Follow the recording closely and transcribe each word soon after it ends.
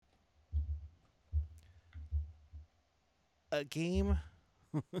a game.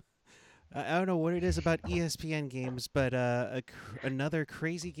 I don't know what it is about ESPN games, but another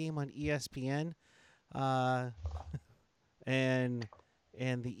crazy game on ESPN, uh, and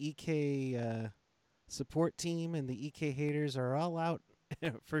the EK support team and the EK haters are all out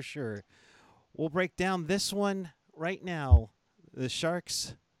for sure. We'll break down this one right now. The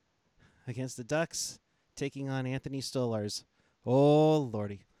Sharks against the Ducks, taking on Anthony Stolars. Oh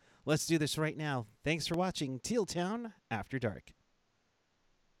lordy, let's do this right now. Thanks for watching Teal Town After Dark.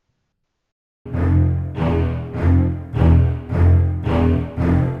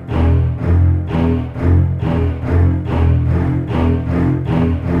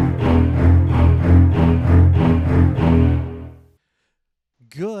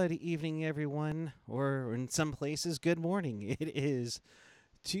 Good evening, everyone, or in some places, good morning. It is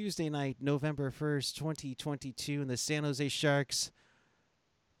Tuesday night, November 1st, 2022, and the San Jose Sharks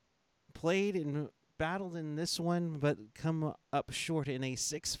played and battled in this one, but come up short in a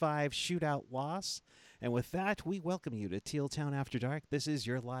 6-5 shootout loss. And with that, we welcome you to Teal Town After Dark. This is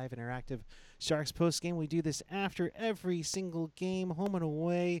your live interactive Sharks postgame. We do this after every single game, home and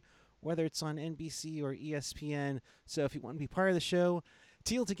away, whether it's on NBC or ESPN. So if you want to be part of the show,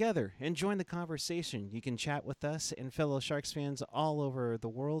 Teal together and join the conversation. You can chat with us and fellow Sharks fans all over the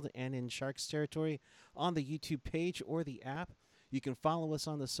world and in Sharks territory on the YouTube page or the app. You can follow us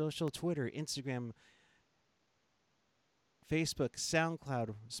on the social, Twitter, Instagram, Facebook,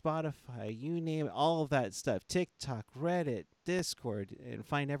 SoundCloud, Spotify, you name it, all of that stuff. TikTok, Reddit, Discord, and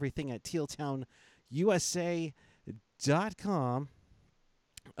find everything at tealtownusa.com.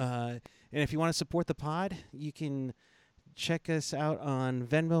 And if you want to support the pod, you can check us out on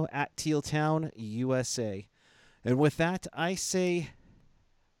Venmo at tealtownusa. And with that, I say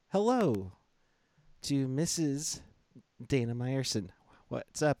hello to Mrs. Dana Meyerson.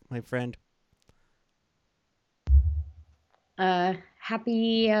 What's up, my friend?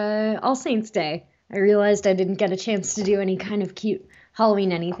 Happy All Saints Day. I realized I didn't get a chance to do any kind of cute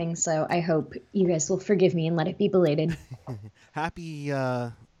Halloween anything, so I hope you guys will forgive me and let it be belated. Happy,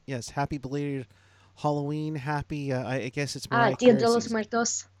 yes, happy belated Halloween. Happy, I guess it's Ah, Mariah Dia Carey de los season.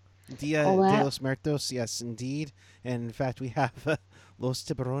 Muertos, all Dia de that. los Muertos, yes, indeed. And in fact, we have Los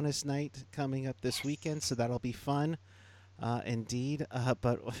Tiburones night coming up this weekend, so that'll be fun, indeed.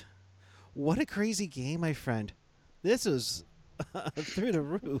 But what a crazy game, my friend. This was through the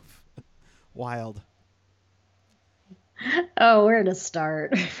roof. Wild. Oh, where to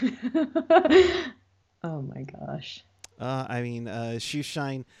start? Oh my gosh. I mean,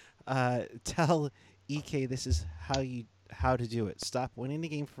 Shoeshine, tell EK this is how to do it. Stop winning the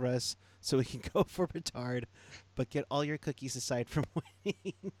game for us so we can go for Petard, but get all your cookies aside from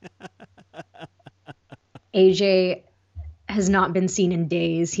winning. AJ has not been seen in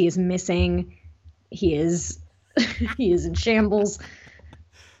days. He is missing. He is he is in shambles.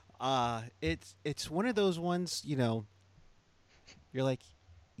 It's one of those ones, you're like,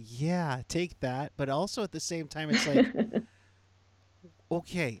 yeah, take that, but also at the same time, it's like,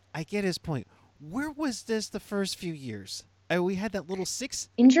 okay, I get his point. Where was this the first few years? We had that little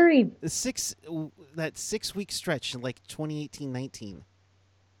Injury. six that 6 week stretch in like 2018-19.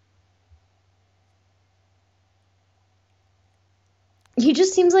 He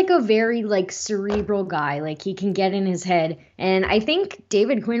just seems like a very like cerebral guy. Like he can get in his head. And I think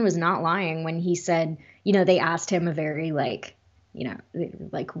David Quinn was not lying when he said, they asked him a very like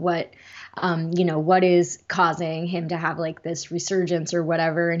what what is causing him to have like this resurgence or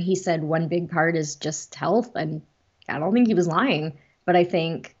whatever. And he said one big part is just health. And I don't think he was lying, but I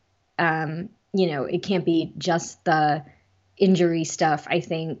think it can't be just the injury stuff. I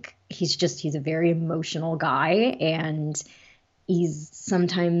think he's a very emotional guy, and he's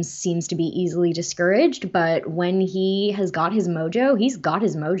sometimes seems to be easily discouraged, but when he has got his mojo, he's got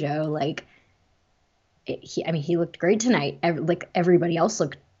his mojo. Like he looked great tonight. Like everybody else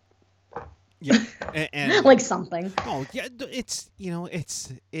looked Yeah, and like something. oh yeah,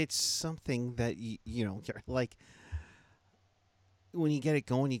 it's something that like when you get it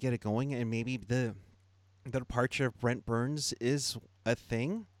going, and maybe the departure of Brent Burns is a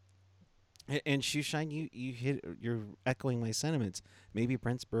thing. And Shoeshine, you're echoing my sentiments. Maybe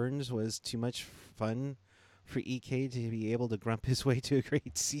Brent Burns was too much fun for EK to be able to grump his way to a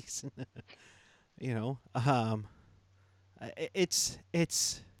great season. you know, um, it's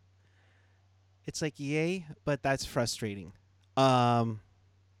like yay, but that's frustrating. Um,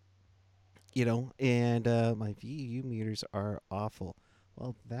 and my VU meters are awful.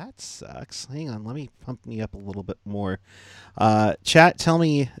 Well, that sucks. Hang on, let me pump me up a little bit more. Chat, tell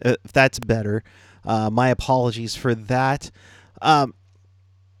me if that's better. My apologies for that. Um,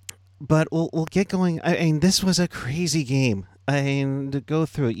 but we'll get going. I mean, this was a crazy game. I mean, to go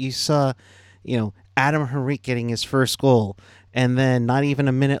through it, you saw, Adam Henrique getting his first goal, and then not even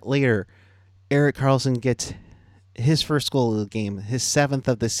a minute later, Erik Karlsson gets his first goal of the game, his seventh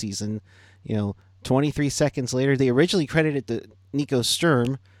of the season. 23 seconds later, they originally credited to Nico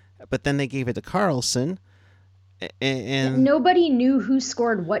Sturm, but then they gave it to Karlsson. And nobody knew who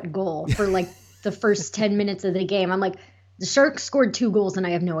scored what goal for like the first 10 minutes of the game. I'm like, the Sharks scored 2 goals and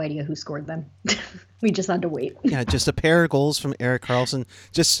I have no idea who scored them. We just had to wait. Yeah, just a pair of goals from Erik Karlsson.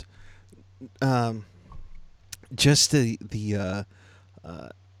 Just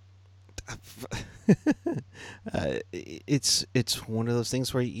it's one of those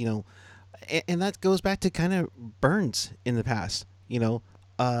things where and that goes back to kind of Burns in the past. Throw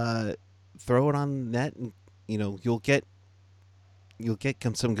it on net, and you'll get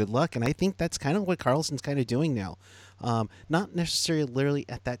some good luck. And I think that's kind of what Karlsson's kind of doing now. Not necessarily literally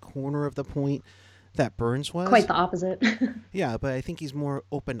at that corner of the point that Burns was. Quite the opposite. Yeah, but I think he's more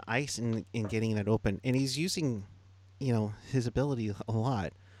open ice in getting that open, and he's using, his ability a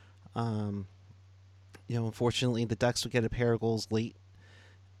lot. Unfortunately, the Ducks would get a pair of goals late,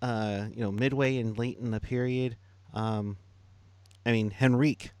 midway and late in the period.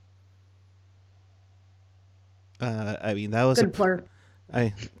 Henrique. That was good player.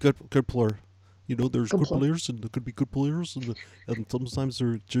 Good player. There's Good good player. players, and there could be good players, and sometimes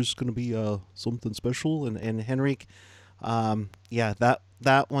they're just going to be something special. And Henrique,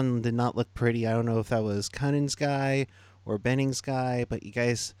 that one did not look pretty. I don't know if that was Cunning's guy or Benning's guy, but you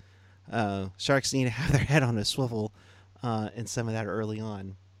guys, Sharks need to have their head on a swivel in some of that early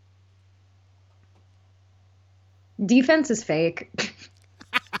on. Defense is fake.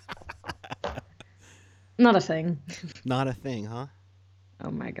 Not a thing. Not a thing, huh? Oh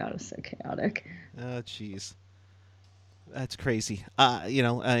my god, it's so chaotic. Oh, jeez. That's crazy.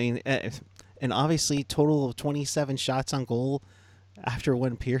 And obviously, total of 27 shots on goal after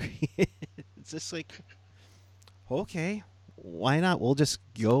one period. It's just like, okay, why not? We'll just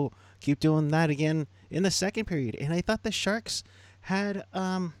keep doing that again in the second period. And I thought the Sharks had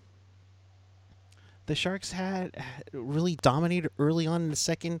really dominated early on in the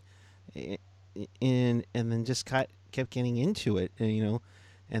second, and then just kept getting into it,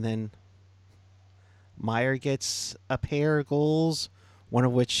 and then Meier gets a pair of goals, one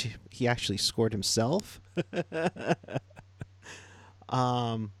of which he actually scored himself.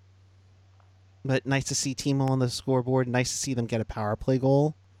 But nice to see Timo on the scoreboard. Nice to see them get a power play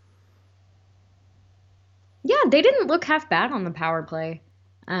goal. Yeah, they didn't look half bad on the power play.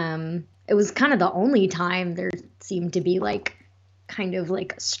 It was kind of the only time there seemed to be kind of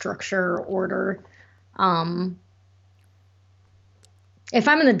structure or order. If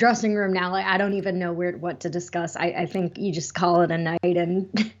I'm in the dressing room now, I don't even know what to discuss. I think you just call it a night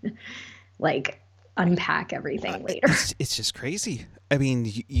and unpack everything later. It's just crazy. I mean,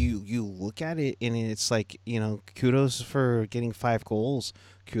 you look at it and it's like, kudos for getting 5 goals.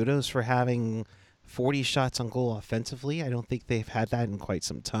 Kudos for having 40 shots on goal offensively. I don't think they've had that in quite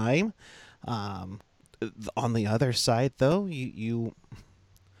some time. On the other side, though, you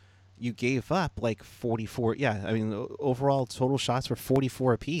gave up 44. Yeah, I mean, overall total shots were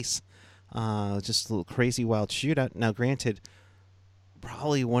 44 apiece. Just a little crazy wild shootout. Now, granted,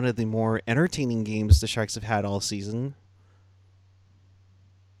 probably one of the more entertaining games the Sharks have had all season.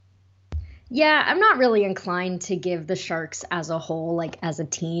 Yeah, I'm not really inclined to give the Sharks as a whole, as a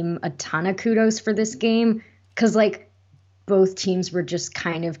team, a ton of kudos for this game. Because, both teams were just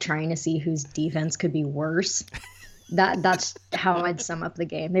kind of trying to see whose defense could be worse. That's how I'd sum up the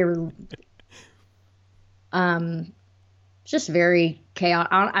game. They were just very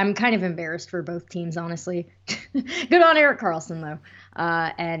chaotic. I'm kind of embarrassed for both teams, honestly. Good on Erik Karlsson, though.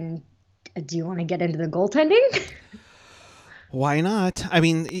 And do you want to get into the goaltending? Why not? I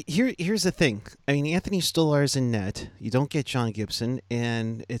mean, here's the thing. I mean, Anthony Stolarz in net. You don't get John Gibson,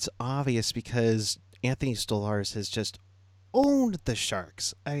 and it's obvious because Anthony Stolarz has just owned the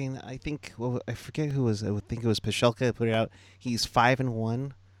Sharks. I mean, I think I forget who was. I think it was Peshelka put it out. He's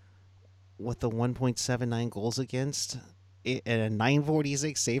 5-1 with the 1.79 goals against and a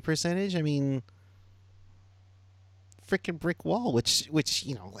 946 save percentage. I mean, freaking brick wall. Which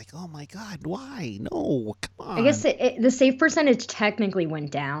oh my god, why? No, come on. I guess the save percentage technically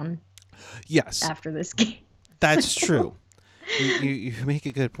went down. Yes. After this game. That's true. You make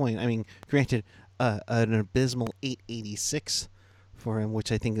a good point. I mean, granted, an abysmal 886 for him,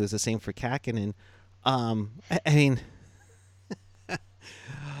 which I think was the same for Kakinen. I mean,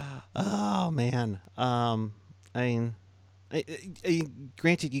 oh man. I mean,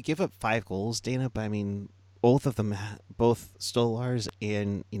 granted, you give up 5 goals, Dana, but I mean, both of them, both Stolars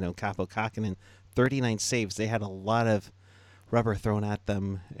and Capo Kakinen, 39 saves. They had a lot of rubber thrown at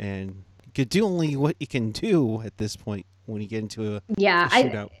them, and you could do only what you can do at this point when you get into a Yeah,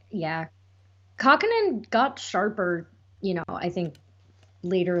 shootout. yeah. Kakinen got sharper, I think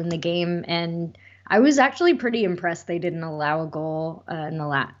later in the game, and I was actually pretty impressed they didn't allow a goal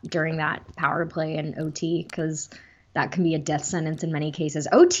during that power play and OT, because that can be a death sentence in many cases.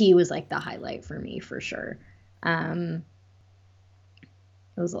 OT was like the highlight for me for sure. It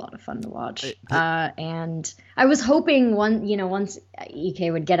was a lot of fun to watch. And I was hoping once Ike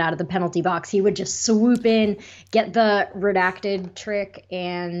would get out of the penalty box, he would just swoop in, get the redacted trick,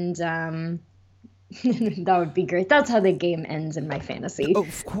 and that would be great. That's how the game ends in my fantasy. Oh,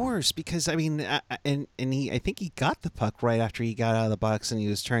 of course, because I mean, I think he got the puck right after he got out of the box and he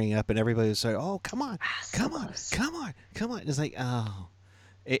was turning up, and everybody was like, "Oh, come on, So come on, close. come on, come on!" It's like, oh,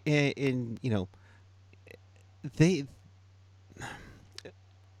 and they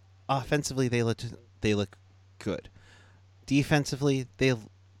offensively they look good. Defensively, they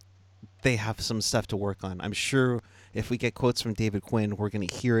have some stuff to work on. I'm sure if we get quotes from David Quinn, we're going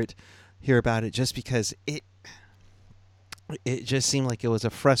to hear about it, just because it just seemed like it was a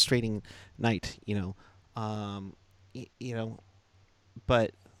frustrating night,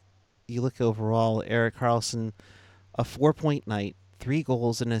 But you look overall, Erik Karlsson, a 4-point night, 3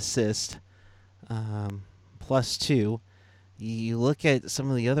 goals and assist, +2. You look at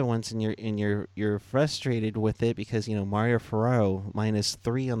some of the other ones, and you're frustrated with it because Mario Ferraro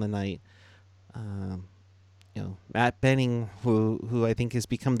 -3 on the night. Matt Benning, who I think has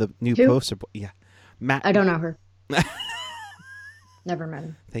become the new poster boy. Yeah, Matt. I don't know her. Never met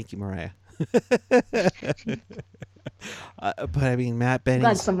him. Thank you, Mariah. But I mean, Matt Benning.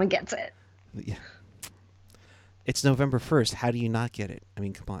 Glad someone gets it. Yeah. It's November 1st. How do you not get it? I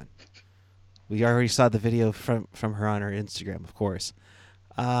mean, come on. We already saw the video from her on her Instagram, of course.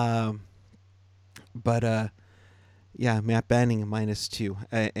 But yeah, Matt Benning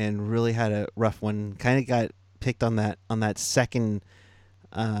 -2, and really had a rough one. Kind of got picked on that second,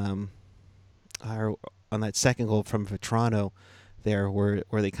 or on that second goal from Vetrano, there where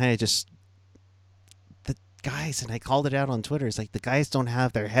they kind of just, the guys, and I called it out on Twitter. It's like the guys don't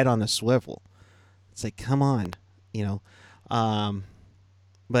have their head on a swivel. It's like, come on,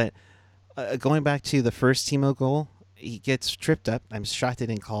 But going back to the first Timo goal, he gets tripped up. I'm shocked they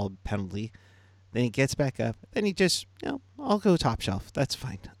didn't call penalty. Then he gets back up. Then he just, I'll go top shelf. That's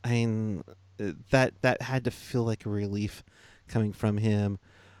fine. I mean, that had to feel like a relief coming from him.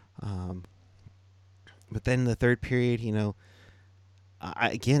 But then the third period,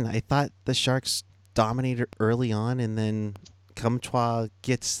 I thought the Sharks dominated early on, and then Comtois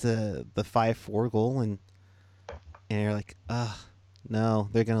gets the 5-4 goal, and you're like, no,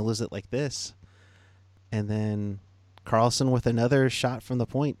 they're going to lose it like this. And then Karlsson with another shot from the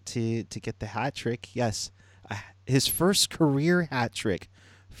point to get the hat trick. Yes, his first career hat trick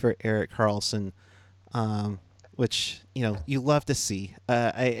for Erik Karlsson, which you love to see.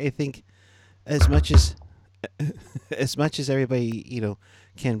 I think as much as everybody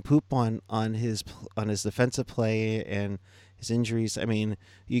can poop on his defensive play and his injuries, I mean,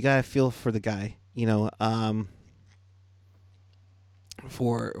 you gotta feel for the guy.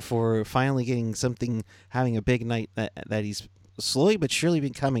 For finally getting something, having a big night that he's slowly but surely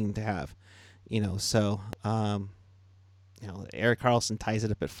been coming to have, So, Erik Karlsson ties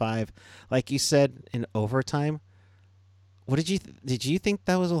it up at 5, like you said, in overtime. What did you think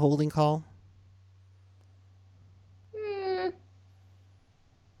that was a holding call?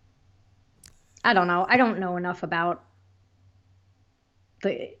 I don't know. I don't know enough about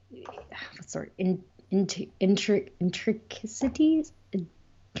the intricacies.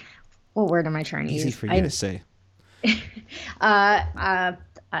 What word am I trying to use? Easy for you to say. I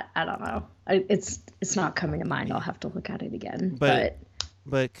don't know. It's not coming to mind. I'll have to look at it again. But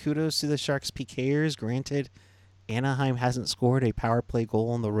kudos to the Sharks PKers. Granted, Anaheim hasn't scored a power play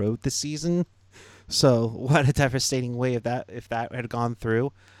goal on the road this season, so what a devastating way if that had gone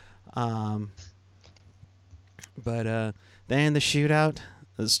through. But then the shootout,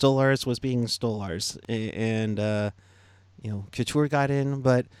 the Stolars was being Stolars, and Couture got in,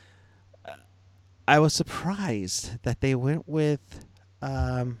 but I was surprised that they went with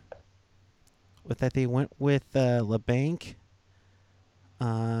LeBanc.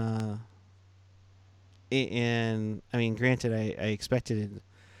 And I mean, granted, I expected it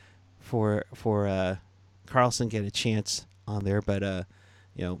for Karlsson get a chance on there, but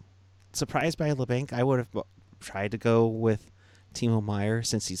surprised by LeBanc. I would have tried to go with Timo Meier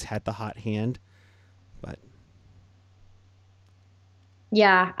since he's had the hot hand, but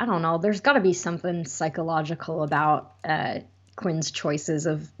Yeah, I don't know. There's got to be something psychological about Quinn's choices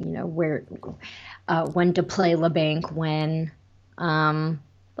of, where when to play LeBanc when.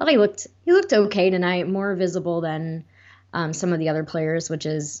 But he looked okay tonight, more visible than some of the other players, which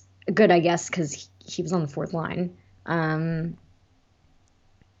is good, I guess, because he was on the fourth line. Um,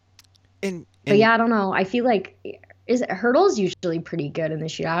 but And yeah, I don't know. I feel like is Hurdle's usually pretty good in the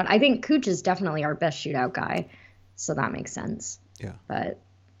shootout. I think Cooch is definitely our best shootout guy, so that makes sense. yeah, But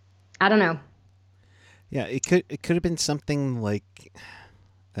I don't know. yeah, it could have been something like,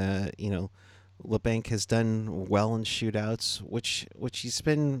 you know, LeBanc has done well in shootouts, which he's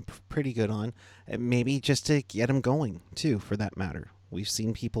been pretty good on. And maybe just to get him going too, for that matter. We've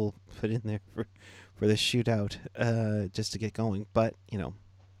seen people put in there for the shootout, just to get going. But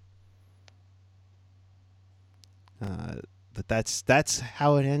uh, but that's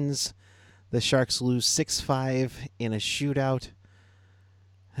how it ends. The Sharks lose 6-5 in a shootout.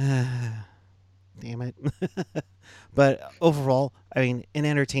 Damn it. But overall, I mean, an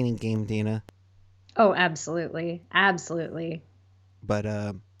entertaining game, Dana. Oh, absolutely. Absolutely. But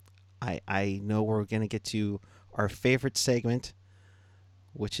I know we're gonna get to our favorite segment,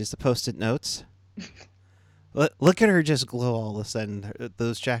 which is the post-it notes. Look at her just glow all of a sudden.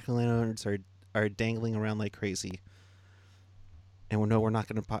 Those jack o' lanterns are dangling around like crazy. And we know we're not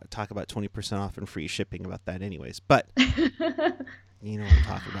going to talk about 20% off and free shipping about that, anyways. But you know what I'm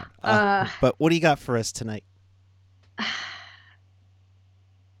talking about. uh, But what do you got for us tonight?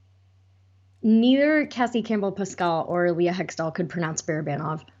 Neither Cassie Campbell Pascal or Leah Hextall could pronounce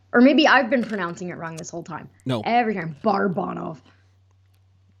Barabanov. Or maybe I've been pronouncing it wrong this whole time. No, Every time. Barbanov.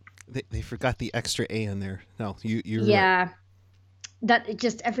 they forgot the extra A in there. No, you're right. Yeah. That it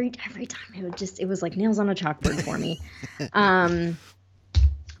just every time it was like nails on a chalkboard for me. um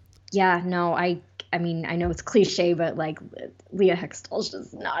yeah, no, I mean, I know it's cliche, but like Leah Hextall's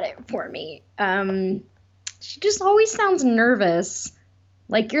just not it for me. She just always sounds nervous.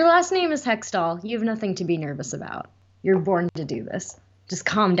 Like, your last name is Hextall. You have nothing to be nervous about. You're born to do this. Just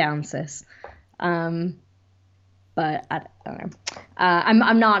calm down, sis. Um, but I don't know.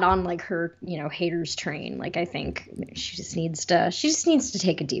 I'm not on like her, haters train. Like, I think she just needs to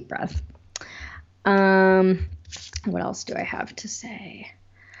take a deep breath. What else do I have to say?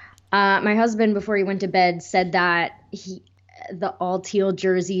 My husband, before he went to bed, said that the all teal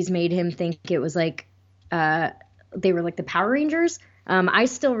jerseys made him think it was like they were like the Power Rangers. I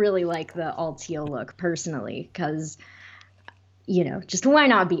still really like the all teal look personally because, just why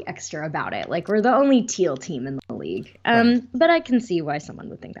not be extra about it? Like, we're the only teal team in the league. Right. But I can see why someone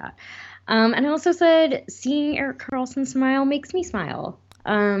would think that. And I also said seeing Erik Karlsson smile makes me smile.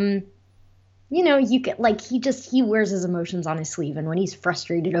 You get like he wears his emotions on his sleeve, and when he's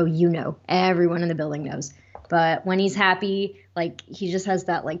frustrated, everyone in the building knows. But when he's happy, like he just has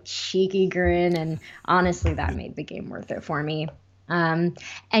that like cheeky grin, and honestly, that made the game worth it for me. And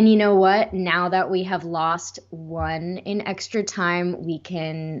you know what? Now that we have lost one in extra time, we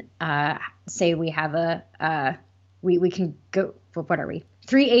can say we have we can go. What are we?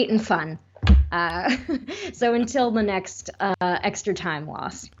 3-8 and fun. So until the next extra time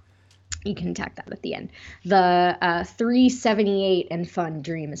loss. You can tack that at the end. The 378 and fun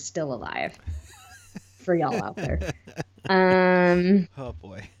dream is still alive for y'all out there. Oh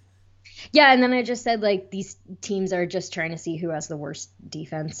boy. Yeah, and then I just said like these teams are just trying to see who has the worst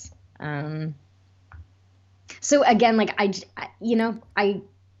defense. So again, like I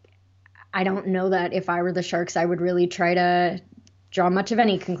don't know that if I were the Sharks, I would really try to draw much of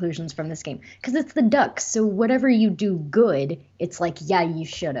any conclusions from this game because it's the Ducks. So whatever you do good, it's like, yeah, you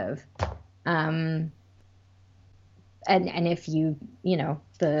should have. And if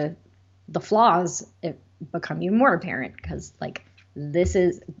the flaws, it become even more apparent because like this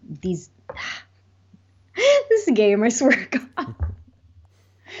game, I swear to God.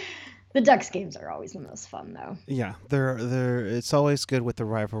 The Ducks games are always the most fun though. Yeah, they're it's always good with the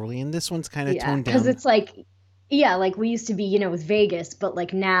rivalry, and this one's kind of toned Because down. it's like, yeah, like we used to be, with Vegas, but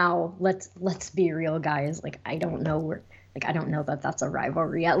like now, let's be real, guys. Like I don't know that that's a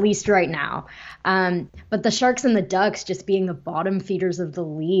rivalry, at least right now. But the Sharks and the Ducks just being the bottom feeders of the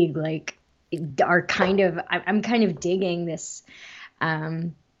league, like, are kind of, I'm kind of digging this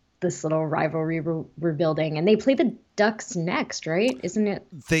little rivalry we're building. And they play the Ducks next, right? Isn't it?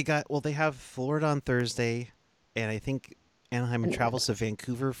 They have Florida on Thursday, and I think Anaheim travels to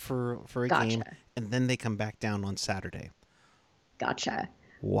Vancouver for a game, Gotcha. and then they come back down on Saturday. Gotcha. I'll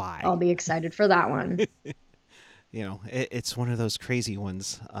Why? be excited for that one. It's one of those crazy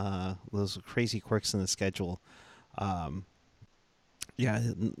ones, those crazy quirks in the schedule. Yeah,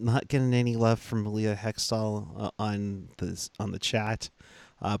 not getting any love from Leah Hextall on the chat,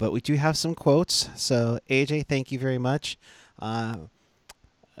 but we do have some quotes. So AJ, thank you very much. Uh,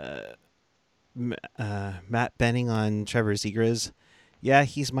 Matt Benning on Trevor Zegras. Yeah,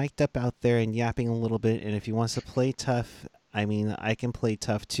 he's mic'd up out there and yapping a little bit, and if he wants to play tough, I mean, I can play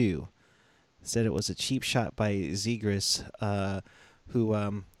tough too. Said it was a cheap shot by Zegras,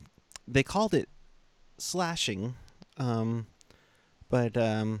 who they called it slashing, but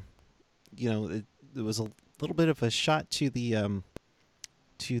it was a little bit of a shot to the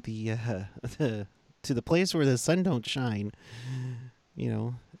to the place where the sun don't shine.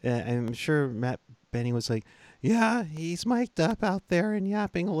 I'm sure Matt Benny was like, yeah, he's mic'd up out there and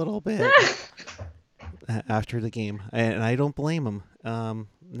yapping a little bit after the game, and I don't blame him.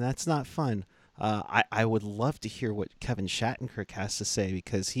 That's not fun. I would love to hear what Kevin Shattenkirk has to say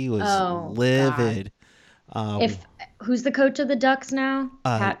because he was livid. If who's the coach of the Ducks now?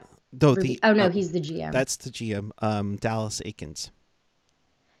 He's the GM. That's the GM, Dallas Aikens.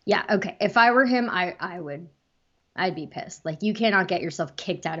 Yeah, okay. If I were him, I'd be pissed. Like, you cannot get yourself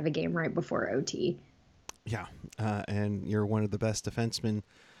kicked out of a game right before OT. Yeah, and you're one of the best defensemen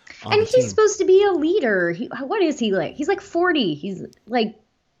on and the he's team. Supposed to be a leader. What is he like? He's like 40. He's like,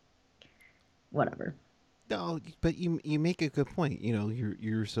 whatever. No, but you make a good point.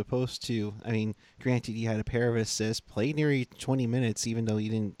 You're supposed to. I mean, granted, you had a pair of assists, played nearly 20 minutes, even though you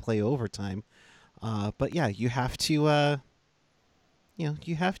didn't play overtime. But yeah, you have to.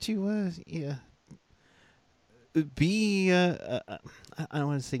 Be. I don't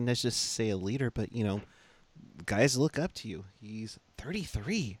want to say let's just say a leader, but guys look up to you. He's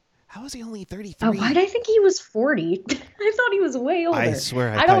 33. How is he only 33? Oh, why did I think he was 40? I thought he was way older. I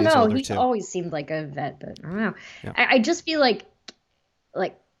swear, I don't know. He always seemed like a vet, but I don't know. Yeah. I just feel like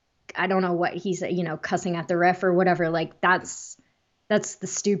I don't know what he's cussing at the ref or whatever. Like that's the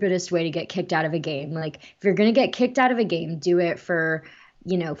stupidest way to get kicked out of a game. Like if you're gonna get kicked out of a game, do it for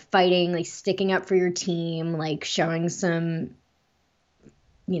fighting, like sticking up for your team, like showing some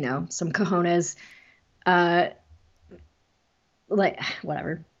some cojones. Like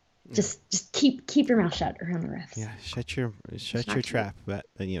whatever. Just keep your mouth shut around the refs. Yeah, shut your trap. But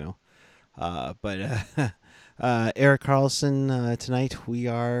Erik Karlsson, tonight we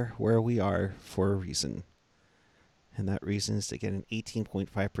are where we are for a reason, and that reason is to get an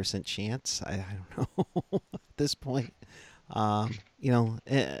 18.5% chance. I don't know at this point. I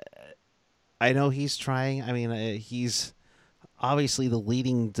know he's trying. I mean, he's obviously the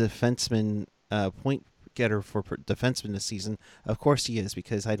leading defenseman, point getter for defenseman this season. Of course he is,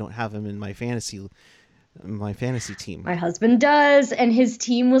 because I don't have him in my fantasy team. My husband does, and his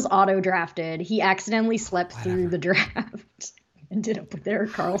team was auto drafted. He accidentally slept through the draft. Ended up with Erik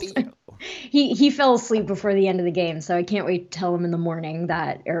Karlsson. He fell asleep before the end of the game, so I can't wait to tell him in the morning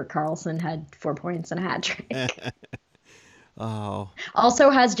that Erik Karlsson had 4 points and a hat trick. Oh. Also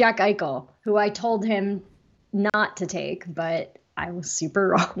has Jack Eichel, who I told him not to take, but I was super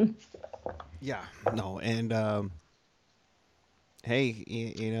wrong. Yeah, no, and hey,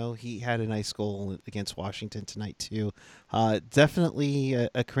 he had a nice goal against Washington tonight too. Definitely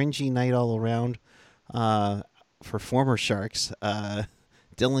a cringy night all around for former Sharks. Dylan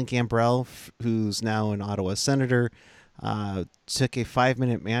Gambrell, who's now an Ottawa Senator, took a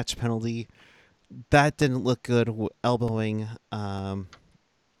 5-minute match penalty. That didn't look good, elbowing Erik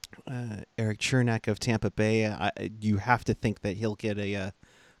Chernak of Tampa Bay. You have to think that he'll get a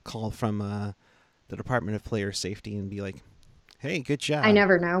call from the Department of Player Safety and be like, hey, good job. I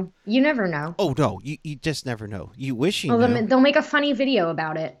never know. You never know. Oh, no. You just never know. You wish you knew. They'll make a funny video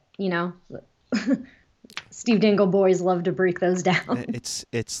about it, Steve Dingle boys love to break those down.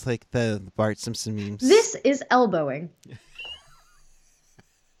 It's like the Bart Simpson memes. This is elbowing.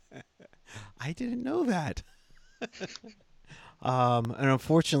 I didn't know that. And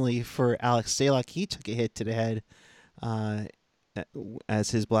unfortunately for Alex Stalock, he took a hit to the head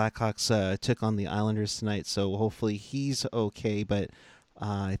as his Blackhawks took on the Islanders tonight. So hopefully he's okay. But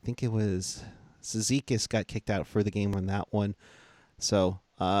I think it was Zizekas got kicked out for the game on that one. So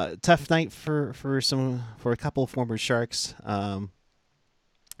tough night for a couple of former Sharks.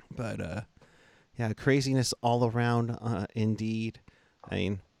 But yeah, craziness all around. Indeed. I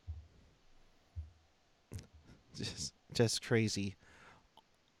mean, just crazy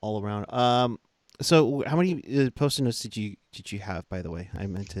all around. So how many Post-it notes did you have, by the way? I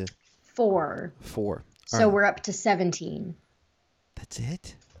meant to 4. So we're up to 17. That's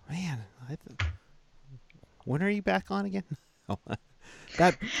it, man. When are you back on again? Oh,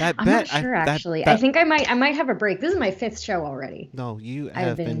 that I'm bet. Not sure, actually. I think I might have a break. This is my 5th show already. No, you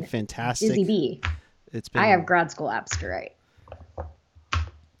have been fantastic. Busy bee. It's been. I have grad school apps to write.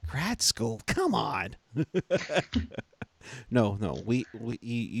 grad school. Come on. No.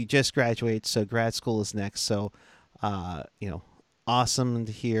 You just graduated, so grad school is next. So, awesome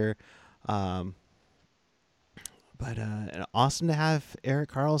to hear. Um, but awesome to have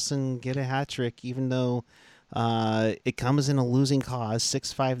Erik Karlsson get a hat trick, even though it comes in a losing cause,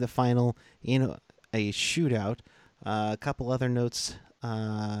 6-5 the final in a shootout. A couple other notes.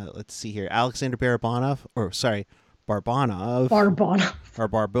 Let's see here. Alexander Barabanov, Barbonov,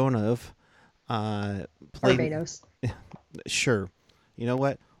 played. Barbados. Sure. You know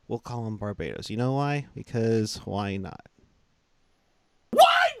what? We'll call him Barbados. You know why? Because why not?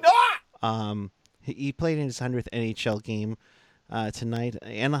 Why not? He played in his 100th NHL game tonight.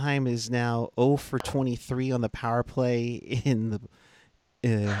 Anaheim is now 0 for 23 on the power play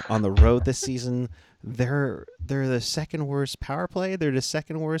on the road this season. They're the second worst power play. They're the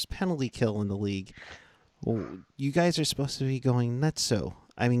second worst penalty kill in the league. Well, you guys are supposed to be going nuts. So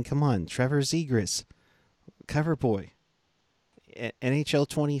I mean, come on, Trevor Zegras, cover boy, NHL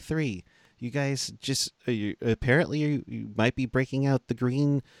 23. You guys just apparently you might be breaking out the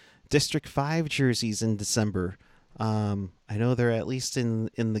green District 5 jerseys in December. I know they're at least in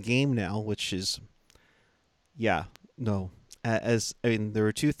the game now, which is, yeah, no. There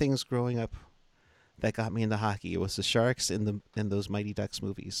were two things growing up that got me into hockey. It was the Sharks and those Mighty Ducks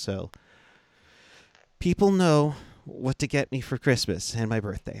movies. So people know what to get me for Christmas and my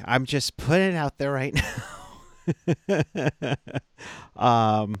birthday. I'm just putting it out there right now.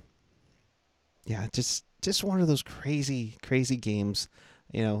 Yeah, just one of those crazy games.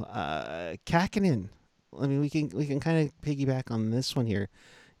 Kakkonen. I mean, we can kind of piggyback on this one here.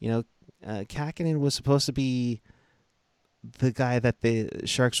 Kakkonen was supposed to be the guy that the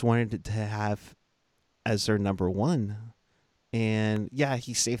Sharks wanted to have as their number one, and yeah,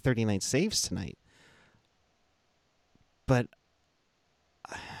 he saved 39 saves tonight. But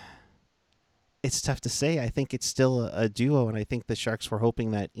it's tough to say. I think it's still a duo, and I think the Sharks were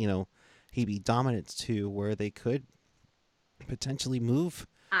hoping that he'd be dominant too, where they could potentially move.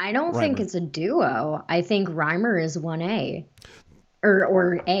 I don't Reimer. think it's a duo. I think Reimer is 1A.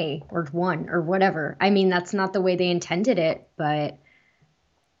 Or A, or 1, or whatever. I mean, that's not the way they intended it, but...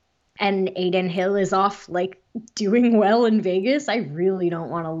 And Aiden Hill is off, like, doing well in Vegas. I really don't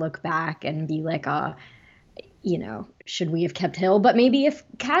want to look back and be like, should we have kept Hill? But maybe if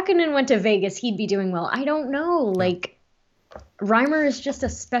Kakkonen went to Vegas, he'd be doing well. I don't know. Like, Reimer is just a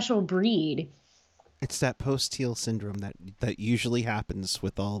special breed. It's that post-Teal syndrome that usually happens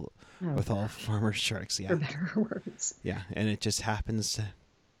with all former Sharks. Yeah, for better or worse. Yeah, and it just happens to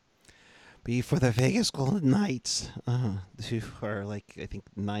be for the Vegas Golden Knights, who are like I think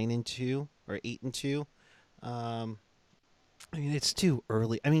 9-2 or 8-2. I mean, it's too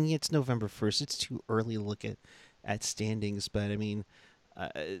early. I mean, it's November 1st. It's too early to look at standings, but I mean,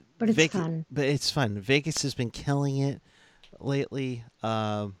 but it's fun. But it's fun. Vegas has been killing it lately.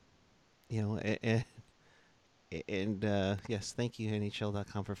 And yes, thank you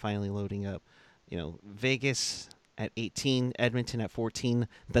NHL.com for finally loading up. Vegas at 18, Edmonton at 14.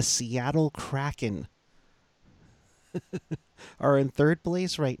 The Seattle Kraken are in third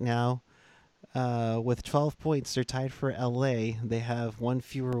place right now with 12 points. They're tied for LA. They have one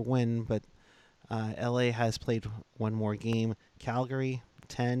fewer win, but LA has played one more game. Calgary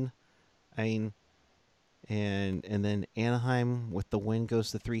 10. I mean, and then Anaheim with the win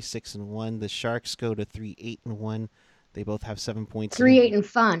goes to 3-6-1. The Sharks go to 3-8-1. They both have 7 points. 3-8 and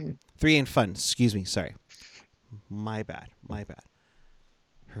fun. 3-8 fun. Excuse me. Sorry. My bad.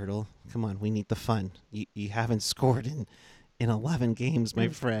 Hurdle. Come on. We need the fun. You haven't scored in 11 games, my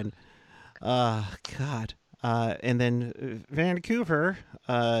friend. God. And then Vancouver,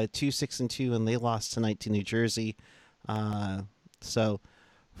 2-6-2, and they lost tonight to New Jersey. So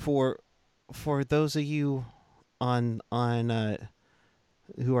for those of you on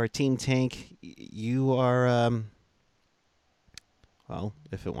who are Team Tank, you are well,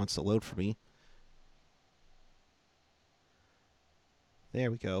 if it wants to load for me. There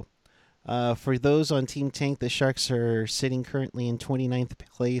we go. For those on Team Tank, the Sharks are sitting currently in 29th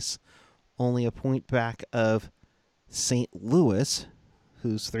place, only a point back of St. Louis,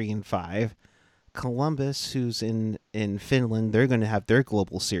 who's 3-5. Columbus, who's in Finland, they're going to have their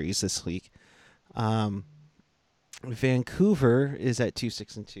global series this week. Vancouver is at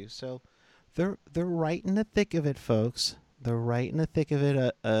 2-6-2, so they're right in the thick of it, folks. They're right in the thick of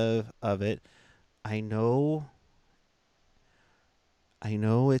it. Of it. I know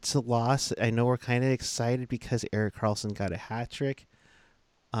it's a loss. I know we're kind of excited because Erik Karlsson got a hat trick.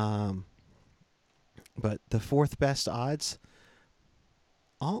 But the fourth best odds,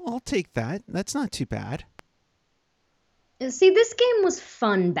 I'll take that. That's not too bad. See, this game was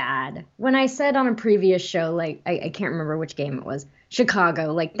fun bad. When I said on a previous show, like, I can't remember which game it was,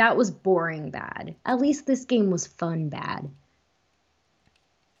 Chicago, like, that was boring bad. At least this game was fun bad.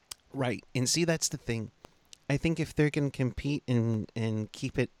 Right. And see, that's the thing. I think if they're going to compete and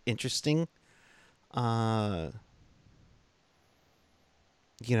keep it interesting, uh,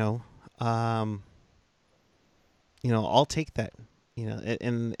 you know, um, I'll take that.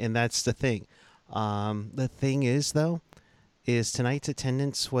 And that's the thing. The thing is, though, is tonight's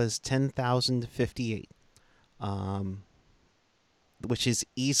attendance was 10,058, which is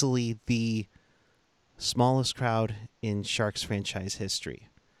easily the smallest crowd in Sharks franchise history.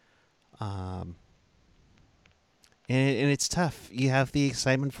 And it's tough. You have the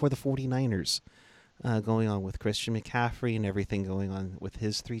excitement for the 49ers going on with Christian McCaffrey and everything going on with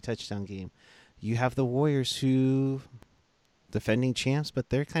his 3-touchdown game. You have the Warriors, who defending champs, but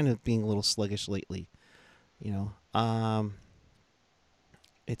they're kind of being a little sluggish lately.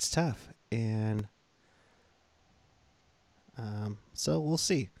 It's tough, and so we'll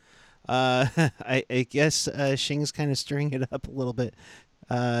see. I guess Shang's kind of stirring it up a little bit.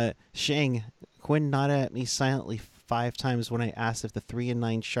 Shang, Quinn nodded at me silently 5 times when I asked if the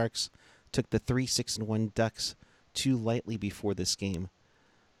 3-9 Sharks took the 3-6-1 Ducks too lightly before this game.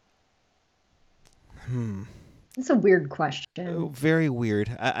 It's a weird question. Very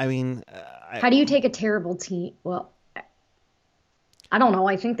weird. I mean, how do you take a terrible team? Well, I don't know.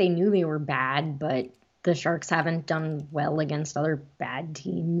 I think they knew they were bad, but the Sharks haven't done well against other bad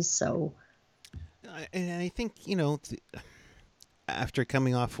teams, so. And I think, after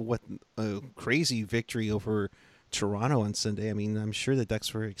coming off what a crazy victory over Toronto on Sunday, I mean, I'm sure the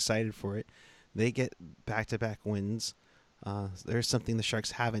Ducks were excited for it. They get back-to-back wins. There's something the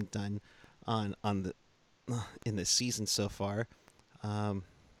Sharks haven't done in this season so far.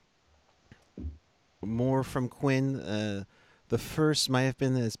 More from Quinn. The first might have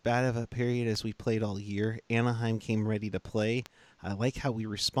been as bad of a period as we played all year. Anaheim came ready to play. I like how we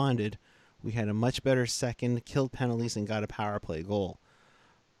responded. We had a much better second, killed penalties, and got a power play goal.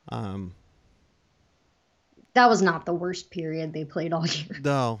 That was not the worst period they played all year.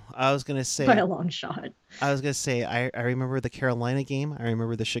 No, I was going to say... by a long shot. I was going to say, I remember the Carolina game. I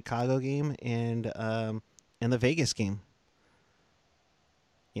remember the Chicago game and the Vegas game.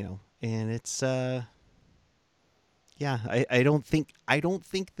 And it's... Yeah, I don't think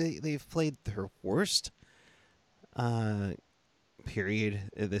they've played their worst period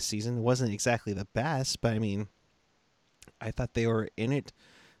this season. It wasn't exactly the best, but I mean, I thought they were in it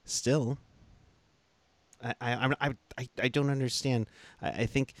still. I don't understand. I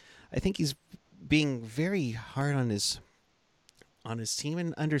think he's being very hard on his team,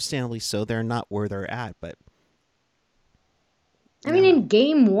 and understandably so. They're not where they're at, but I mean, in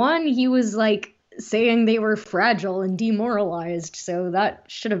game 1, he was like saying they were fragile and demoralized, so that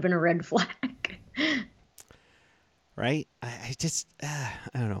should have been a red flag. Right? I just I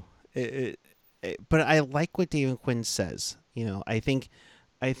don't know. But I like what David Quinn says. I think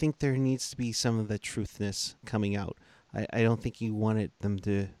there needs to be some of the truthness coming out. I don't think he wanted them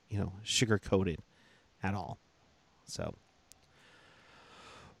to, sugarcoat it at all. So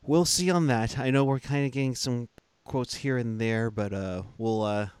we'll see on that. I know we're kind of getting some quotes here and there, but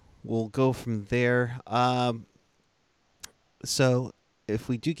we'll go from there. So if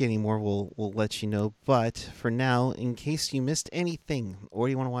we do get any more, we'll let you know. But for now, in case you missed anything or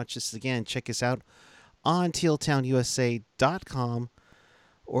you want to watch this again, check us out on tealtownusa.com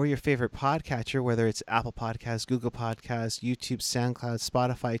or your favorite podcatcher, whether it's Apple Podcasts, Google Podcasts, YouTube, SoundCloud,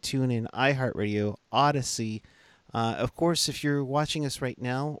 Spotify, TuneIn, iHeartRadio, Odyssey. Of course, if you're watching us right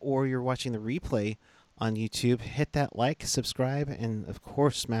now or you're watching the replay on YouTube, hit that like, subscribe, and of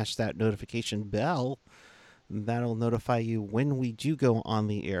course smash that notification bell. That'll notify you when we do go on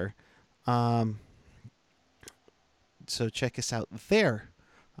the air. So check us out there.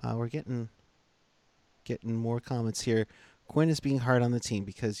 We're getting more comments here. Quinn is being hard on the team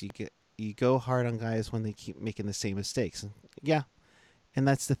because you go hard on guys when they keep making the same mistakes. Yeah. And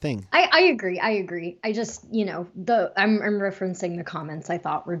that's the thing. I agree. I just, I'm referencing the comments I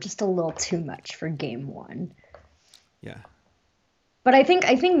thought were just a little too much for game 1. Yeah. But I think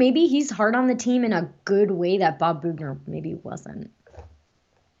maybe he's hard on the team in a good way that Bob Boughner maybe wasn't.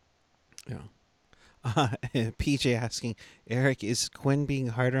 Yeah. PJ asking, Eric, is Quinn being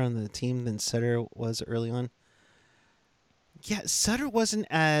harder on the team than Sutter was early on? Yeah, Sutter wasn't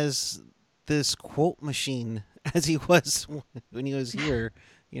as this quote machine as he was when he was here.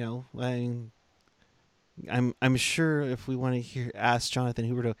 I'm sure if we want to ask Jonathan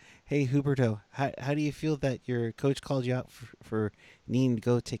Huberto, hey Huberto, how do you feel that your coach called you out for needing to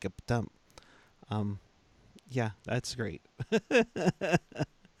go take a dump? Yeah, that's great.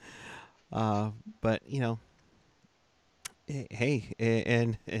 But hey,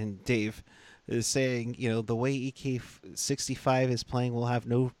 and Dave is saying, the way EK65 is playing, we'll have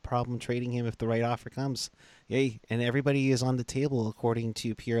no problem trading him if the right offer comes. Yay, and everybody is on the table according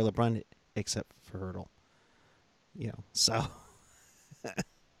to Pierre LeBrun, except for Hurdle. So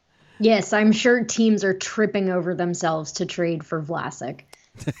Yes, I'm sure teams are tripping over themselves to trade for Vlasic.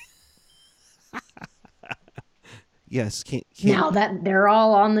 yes, Now that they're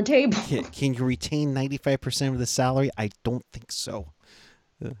all on the table. can you retain 95% of the salary? I don't think so.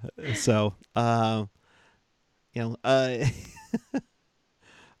 So, I'm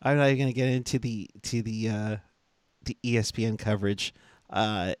not even gonna get into the ESPN coverage.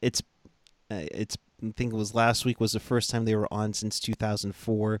 It's I think it was last week was the first time they were on since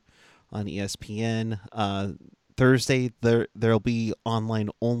 2004 on ESPN. Thursday there'll be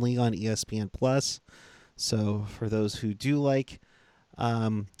online only on ESPN Plus. So for those who do like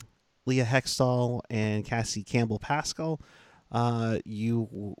Leah Hextall and Cassie Campbell Pascal, you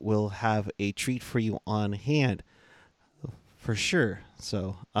will have a treat for you on hand for sure.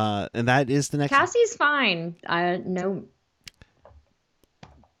 So and that is the next. Cassie's fine. No.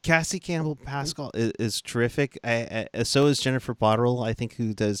 Cassie Campbell Pascal is terrific. So is Jennifer Botterill, I think,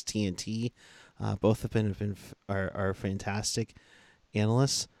 who does TNT. Both of them are fantastic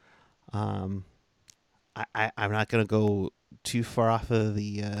analysts. I'm not going to go too far off of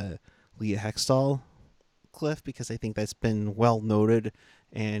the Leah Hextall cliff because I think that's been well noted,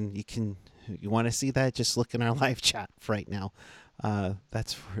 and you want to see that, just look in our live chat right now.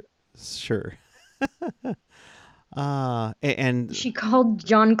 That's for sure. And she called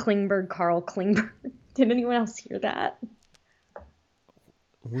John Klingberg Carl Klingberg. Did anyone else hear that?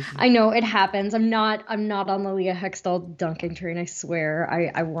 I know it happens. I'm not on the Leah Hextall dunking train, I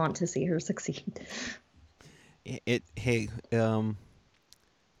swear. I want to see her succeed. Hey,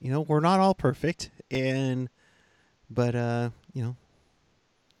 we're not all perfect, but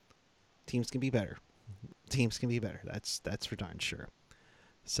teams can be better. That's for darn sure.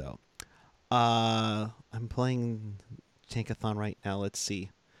 So, I'm playing Tankathon right now. Let's see.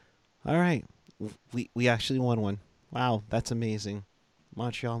 All right, we actually won one. Wow, that's amazing.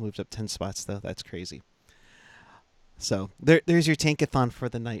 Montreal moved up 10 spots though. That's crazy. So there's your Tankathon for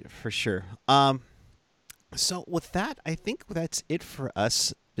the night for sure. So with that, I think that's it for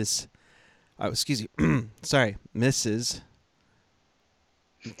us, excuse me, sorry, Mrs.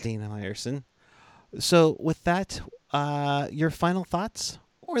 Dana Meyerson. So with that, your final thoughts,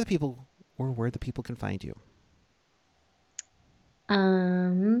 or where the people can find you.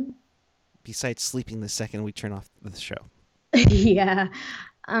 Besides sleeping the second we turn off the show. Yeah.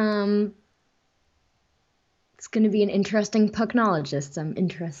 It's going to be an interesting pucknologist. I'm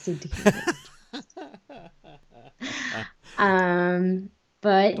interested to hear it.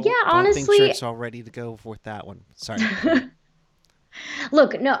 But yeah, honestly, don't think shirts all ready to go with that one. Sorry.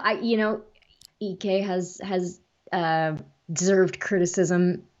 Look, no, EK has deserved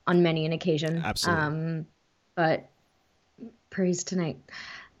criticism on many an occasion. Absolutely. But praise tonight.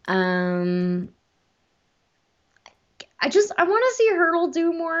 I want to see Hurdle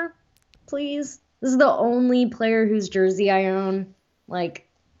do more, please. This is the only player whose jersey I own. Like,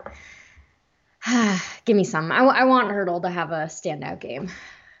 give me some. I want Hurdle to have a standout game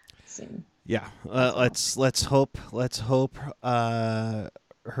soon. Yeah, let's hope Hurdle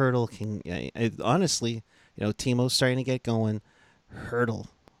can. Honestly, Timo's starting to get going. Hurdle,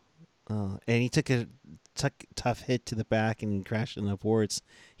 and he took a tough hit to the back and he crashed in the boards.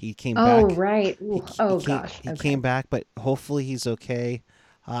 He came back. Oh right. Gosh. He came back, but hopefully he's okay.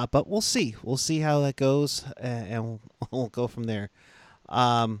 But we'll see. We'll see how that goes, and we'll go from there.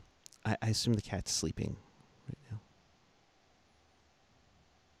 I assume the cat's sleeping right now.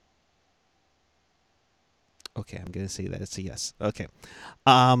 Okay, I'm going to say that it's a yes. Okay.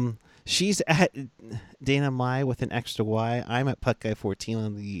 She's at Dana Mai with an extra Y. I'm at PuckGuy14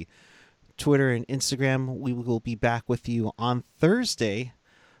 on the Twitter and Instagram. We will be back with you on Thursday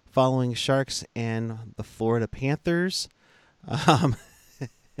following Sharks and the Florida Panthers.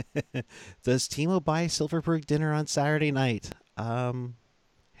 Does Timo buy Silverberg dinner on Saturday night?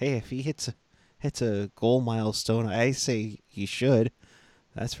 Hey, if he hits a goal milestone, I say he should.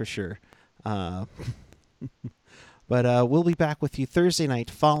 That's for sure. But we'll be back with you Thursday night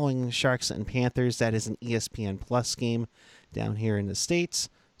following Sharks and Panthers. That is an ESPN Plus game down here in the States,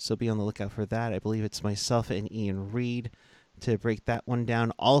 so be on the lookout for that. I believe it's myself and Ian Reed to break that one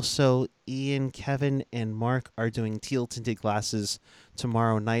down. Also, Ian, Kevin, and Mark are doing Teal Tinted Glasses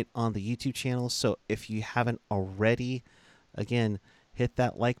tomorrow night on the YouTube channel, so if you haven't already, again, hit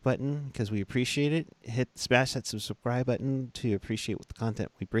that like button because we appreciate it. Smash that subscribe button to appreciate what the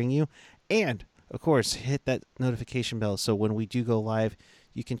content we bring you. And, of course, hit that notification bell so when we do go live,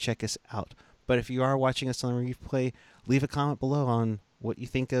 you can check us out. But if you are watching us on replay, leave a comment below on what you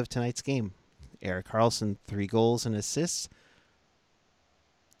think of tonight's game. Erik Karlsson, 3 goals and assists.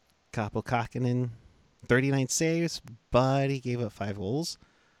 Kaapo Kähkönen, 39 saves, but he gave up 5 goals.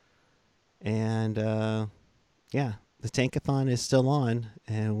 And, yeah, the Tankathon is still on,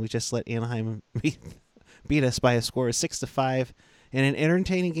 and we just let Anaheim beat us by a score of 6-5 in an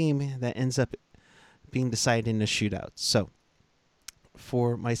entertaining game that ends up being decided in a shootout. So,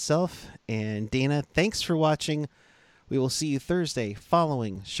 for myself and Dana, thanks for watching. We will see you Thursday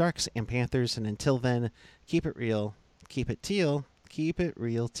following Sharks and Panthers, and until then, keep it real, keep it teal, keep it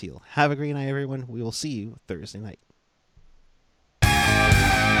real teal. Have a great night, everyone. We will see you Thursday night.